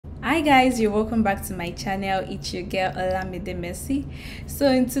Hi guys, you're welcome back to my channel. It's your girl Olamide Mercy. So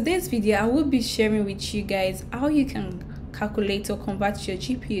in today's video I will be sharing with you guys how you can calculate or convert your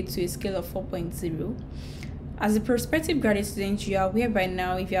GPA to a scale of 4.0. As a prospective graduate student, you are aware by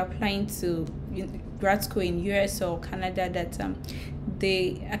now, if you're applying to grad school in US or Canada, that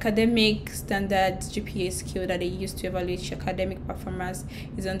the academic standard GPA scale that they use to evaluate your academic performance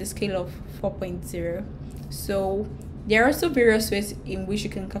is on the scale of 4.0. So there are also various ways in which you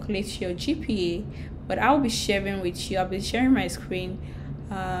can calculate your GPA, but I'll be sharing with you, I'll be sharing my screen,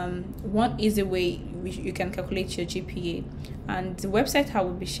 one easy way which you can calculate your GPA. And the website I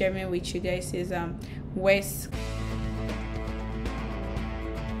will be sharing with you guys is WES.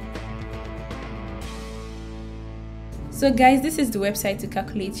 So guys, this is the website to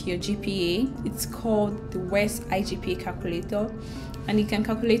calculate your GPA. It's called the WES iGPA calculator, and you can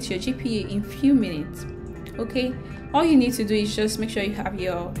calculate your GPA in few minutes. Okay, all you need to do is just make sure you have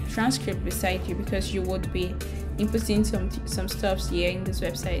your transcript beside you, because you would be inputting some stuff here in this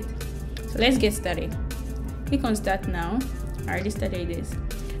website. So let's get started. Click on start now. I already started this.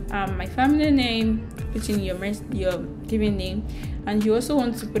 My family name, put in your given name, and you also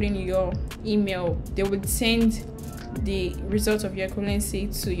want to put in your email. They would send the result of your equivalency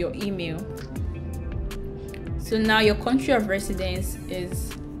to your email. So now your country of residence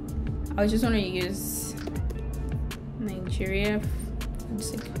is, I just want to use Nigeria.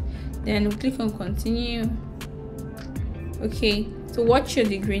 Then we click on continue. Okay, so what's your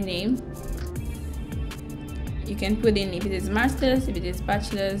degree name? You can put in if it is master's, if it is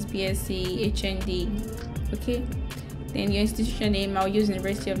bachelor's, BSc, HND. Okay, then your institution name, I'll use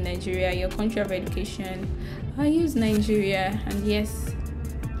University of Nigeria. Your country of education, I'll use Nigeria. And yes,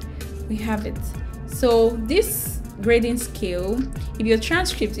 we have it. So this grading scale, if your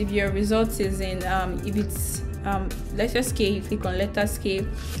transcript, if your result is in if it's letter scale, you click on letter scale.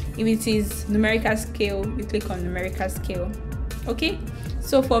 If it is numerical scale, you click on numerical scale. Okay,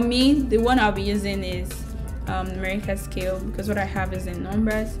 so for me, the one I'll be using is numerical scale, because what I have is in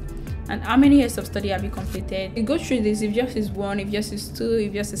numbers. And how many years of study have you completed? You go through this. If yours is 1, if yours is 2,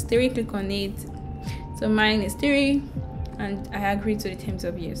 if yours is 3, click on it. So mine is 3, and I agree to the terms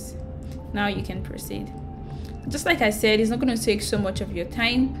of use. Now you can proceed. Just like I said, it's not going to take so much of your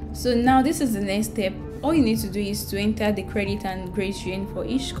time. So now this is the next step. All you need to do is to enter the credit and grades you earn for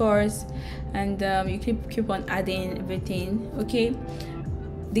each course, and you keep on adding everything. Okay,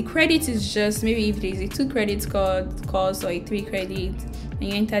 the credit is just, maybe if there's a 2 credit course or a 3 credit, and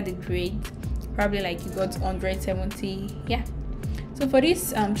you enter the grade, probably like you got 170. Yeah. So for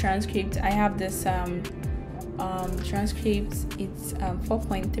this transcript, I have this transcript. It's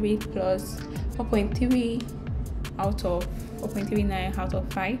 4.3 plus 4.3 out of 4.39 out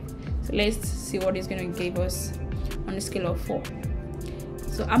of 5. So let's see what it's going to give us on the scale of 4.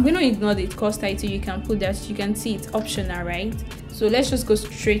 So I'm going to ignore the course title. You can put that, you can see it's optional, right? So let's just go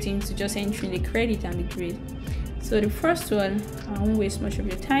straight into just entering the credit and the grade. So the first one, I won't waste much of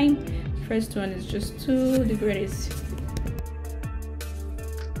your time. The first one is just 2, the grade is .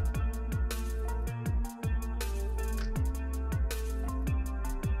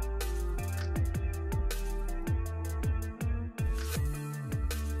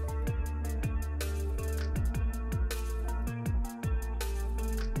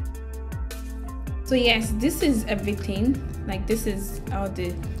 So yes, this is everything. Like, this is all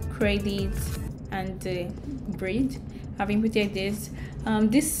the credits and the grade. I've inputted this.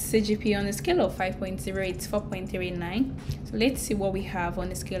 This CGPA on a scale of 5.0, it's 4.39. So let's see what we have on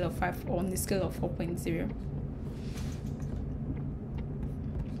the scale of 4.0.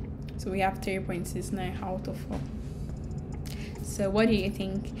 So we have 3.69 out of 4. So what do you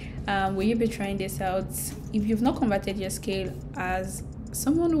think? Will you be trying this out? If you've not converted your scale, as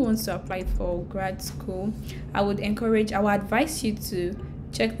someone who wants to apply for grad school, I would advise you to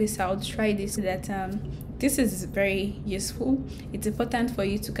check this out, try this. This is very useful. It's important for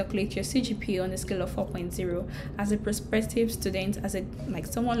you to calculate your CGPA on a scale of 4.0 as a prospective student, as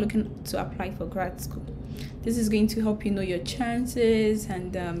someone looking to apply for grad school. This is going to help you know your chances,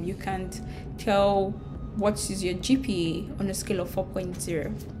 and you can tell what is your GPA on a scale of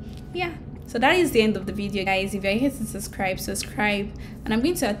 4.0. Yeah. So that is the end of the video, guys. If you're here to subscribe, and I'm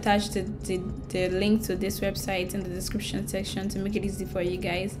going to attach the link to this website in the description section to make it easy for you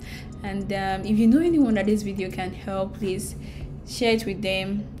guys. And if you know anyone that this video can help, please share it with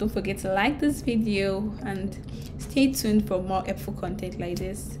them. Don't forget to like this video, and stay tuned for more helpful content like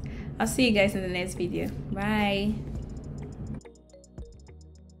this. I'll see you guys in the next video. Bye.